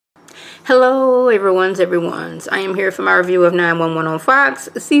Hello everyone's. I am here for my review of 911 on Fox,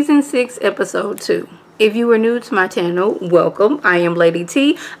 Season 6, Episode 2. If you are new to my channel, welcome. I am Lady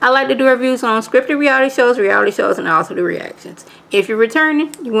T. I like to do reviews on scripted reality shows, and also do reactions. If you're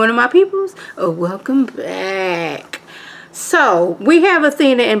returning, you're one of my peoples, welcome back. So, we have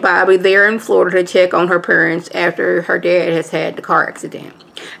Athena and Bobby there in Florida to check on her parents after her dad has had the car accident.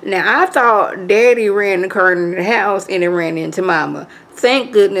 Now, I thought Daddy ran the car into the house and it ran into Mama.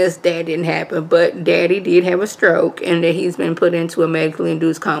 Thank goodness that didn't happen, but Daddy did have a stroke and that he's been put into a medically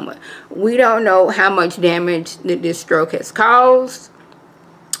induced coma. We don't know how much damage that this stroke has caused.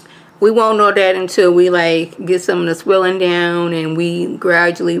 We won't know that until we get some of the swelling down and we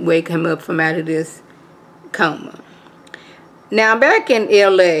gradually wake him up from out of this coma. Now, back in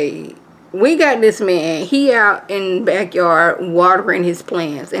LA, we got this man, he out in the backyard watering his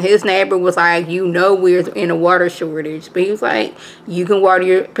plants, and his neighbor was like, we're in a water shortage, but he was like, you can water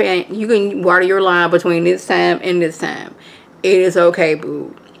your plant, you can water your lawn between this time and this time. It is okay,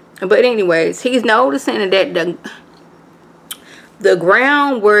 boo. But anyways, he's noticing that the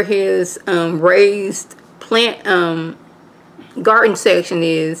ground where his raised plant garden section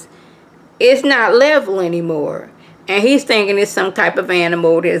is, it's not level anymore. And he's thinking it's some type of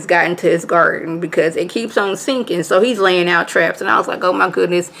animal that's gotten to his garden because it keeps on sinking. So he's laying out traps. And I was like, oh my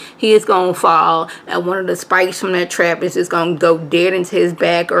goodness, he is going to fall. And one of the spikes from that trap is just going to go dead into his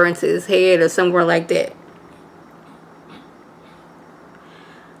back or into his head or somewhere like that.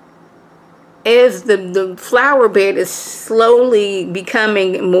 As the flower bed is slowly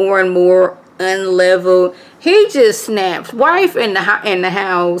becoming more and more unlevel, he just snaps. Wife in the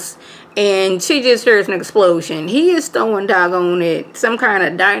house, and she just hears an explosion. He is throwing doggone it, some kind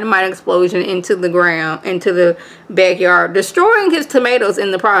of dynamite explosion into the ground, into the backyard, destroying his tomatoes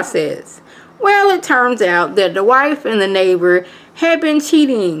in the process. Well, it turns out that the wife and the neighbor had been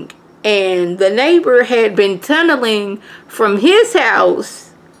cheating, and the neighbor had been tunneling from his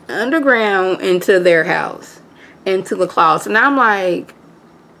house underground into their house, into the closet. And I'm like,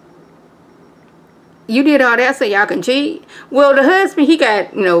 you did all that so y'all can cheat? Well, the husband, he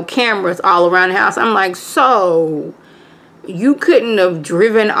got, cameras all around the house. I'm like, so you couldn't have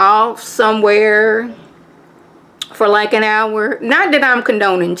driven off somewhere for like an hour? Not that I'm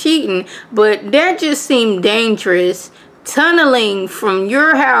condoning cheating, but that just seemed dangerous, tunneling from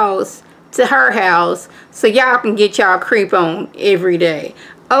your house to her house so y'all can get y'all creep on every day.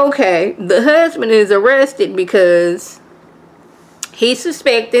 Okay, the husband is arrested because he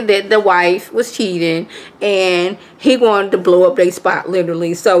suspected that the wife was cheating and he wanted to blow up their spot,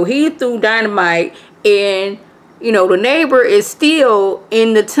 literally. So he threw dynamite, and the neighbor is still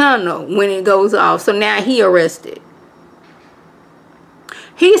in the tunnel when it goes off. So now he arrested.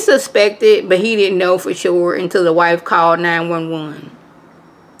 He suspected, but he didn't know for sure until the wife called 911.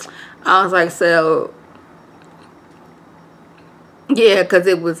 I was like, so yeah, because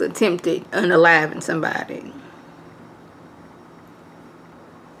it was attempted unaliving somebody.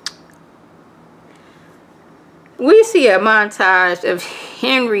 We see a montage of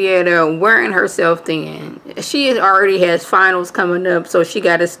Henrietta wearing herself thin. She already has finals coming up, so she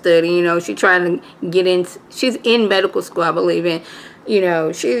got to study. She's trying to get in. She's in medical school, I believe,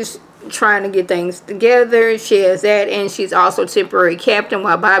 and she's trying to get things together. She has that, and she's also temporary captain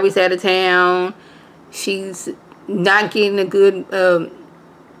while Bobby's out of town. She's not getting a good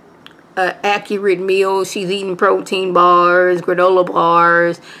accurate meal. She's eating protein bars, granola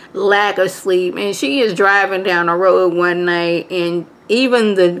bars, lack of sleep, and she is driving down the road one night, and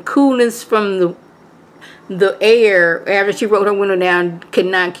even the coolness from the air after she rolled her window down could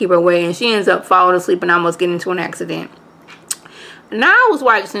not keep her away, and she ends up falling asleep and almost getting into an accident. Now, I was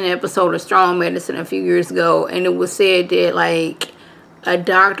watching an episode of Strong Medicine a few years ago, and it was said that a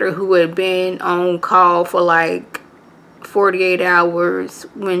doctor who had been on call for 48 hours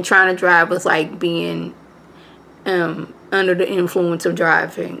when trying to drive was being under the influence of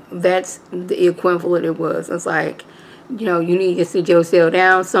driving. That's the equivalent it was. It's you need to sit yourself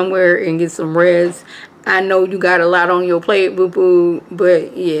down somewhere and get some rest. I know you got a lot on your plate, boo-boo,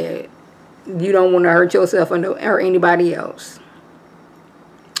 but yeah, you don't want to hurt yourself or anybody else.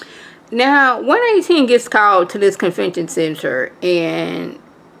 Now, 118 gets called to this convention center, and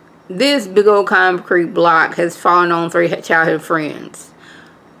this big old concrete block has fallen on 3 childhood friends.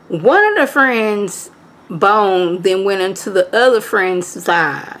 One of the friends' bone then went into the other friend's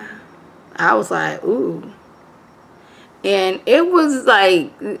side. I was like, ooh. And it was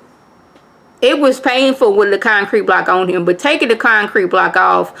painful with the concrete block on him, but taking the concrete block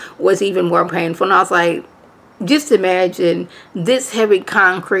off was even more painful. And I was like, just imagine this heavy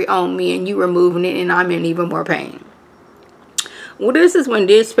concrete on me and you removing it, and I'm in even more pain. Well, this is when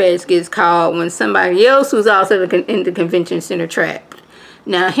dispatch gets called when somebody else who's also in the convention center trapped.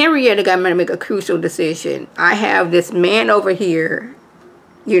 Now, Henrietta got to make a crucial decision. I have this man over here,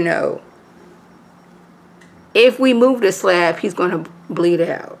 you know. If we move the slab, he's going to bleed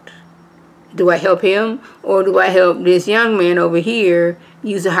out. Do I help him? Or do I help this young man over here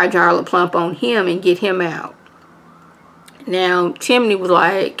use a hydraulic pump on him and get him out? Now, Chimney was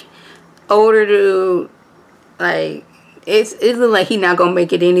like, older dude, like, it looks like he's not going to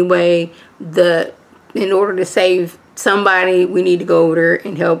make it anyway. In order to save somebody, we need to go over there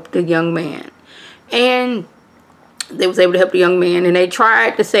and help the young man. And they was able to help the young man, and they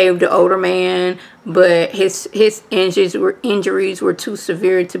tried to save the older man, but his injuries were too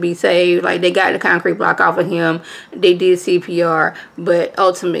severe to be saved. Like, they got the concrete block off of him, they did CPR, but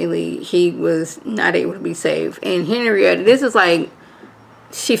ultimately he was not able to be saved. And Henrietta, this is like,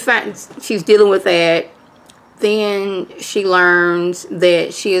 she's dealing with that. Then she learns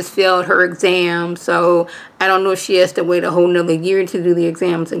that she has failed her exam, so I don't know if she has to wait a whole nother year to do the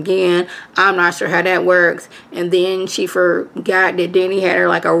exams again. I'm not sure how that works. And then she forgot that Danny had her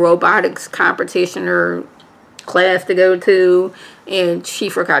like a robotics competition or class to go to, and she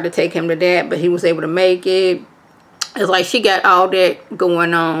forgot to take him to that, but he was able to make it. It's like she got all that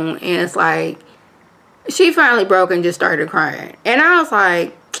going on, and it's like she finally broke and just started crying. And I was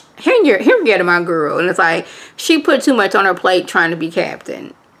like, Henrietta, my girl. And it's like, she put too much on her plate trying to be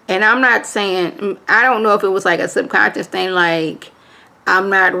captain. And I'm not saying, I don't know if it was like a subconscious thing, like,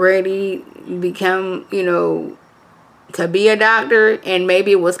 I'm not ready to become, you know, to be a doctor. And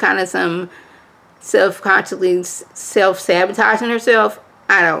maybe it was kind of some self-consciously self-sabotaging herself.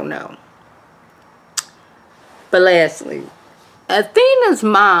 I don't know. But lastly, Athena's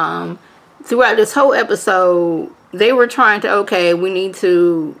mom, throughout this whole episode, they were trying to, okay, we need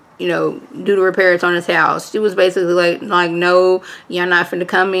to, you know, do the repairs on his house. She was basically like, no, y'all not finna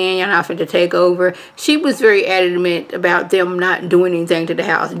come in, y'all not finna take over. She was very adamant about them not doing anything to the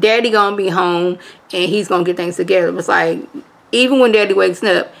house. Daddy gonna be home, and he's gonna get things together. It was like, even when Daddy wakes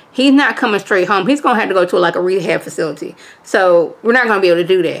up, he's not coming straight home. He's gonna have to go to like a rehab facility. So we're not gonna be able to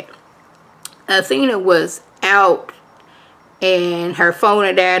do that. Athena was out, and her phone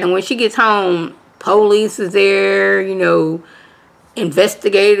had died, and when she gets home, police is there, you know,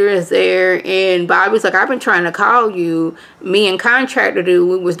 investigators there, and Bobby's like, I've been trying to call you. Me and contractor dude,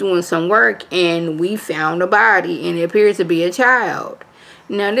 we was doing some work, and we found a body, and it appears to be a child.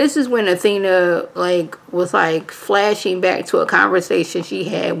 Now, this is when Athena, like, was, like, flashing back to a conversation she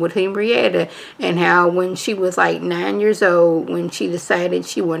had with Henrietta, and how when she was, like, 9 years old, when she decided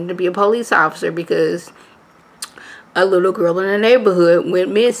she wanted to be a police officer because a little girl in the neighborhood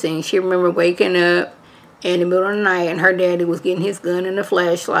went missing. She remembered waking up in the middle of the night, and her daddy was getting his gun and a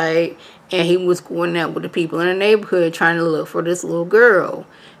flashlight, and he was going out with the people in the neighborhood trying to look for this little girl.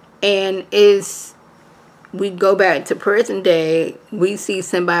 And we go back to present day, we see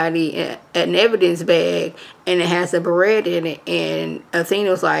somebody an evidence bag, and it has a Beretta in it, and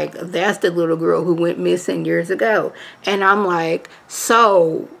Athena's like, that's the little girl who went missing years ago. And I'm like,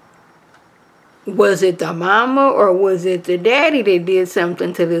 so was it the mama or was it the daddy that did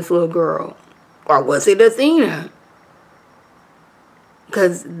something to this little girl? Or was it Athena?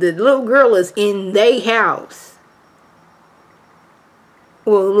 Because the little girl is in their house.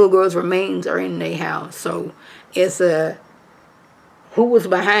 Well, the little girl's remains are in their house. So it's who was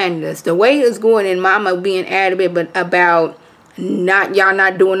behind this? The way it's going, and mama being adamant about y'all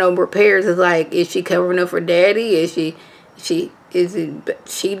not doing no repairs, is like, is she covering up for daddy? Is she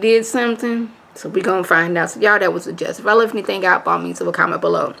did something? So we're going to find out. So y'all, that was a just. If I left anything out, by me, so a comment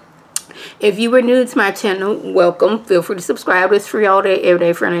below. If you were new to my channel, welcome. Feel free to subscribe. It's free all day,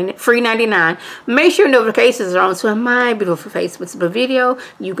 every day, free 99. Make sure notifications are on so my beautiful face with a video.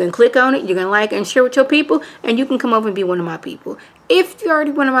 You can click on it. You can like and share with your people. And you can come over and be one of my people. If you're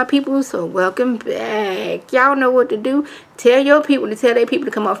already one of my people, so welcome back. Y'all know what to do. Tell your people to tell their people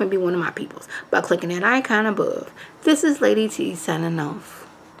to come off and be one of my peoples by clicking that icon above. This is Lady T signing off.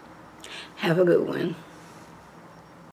 Have a good one.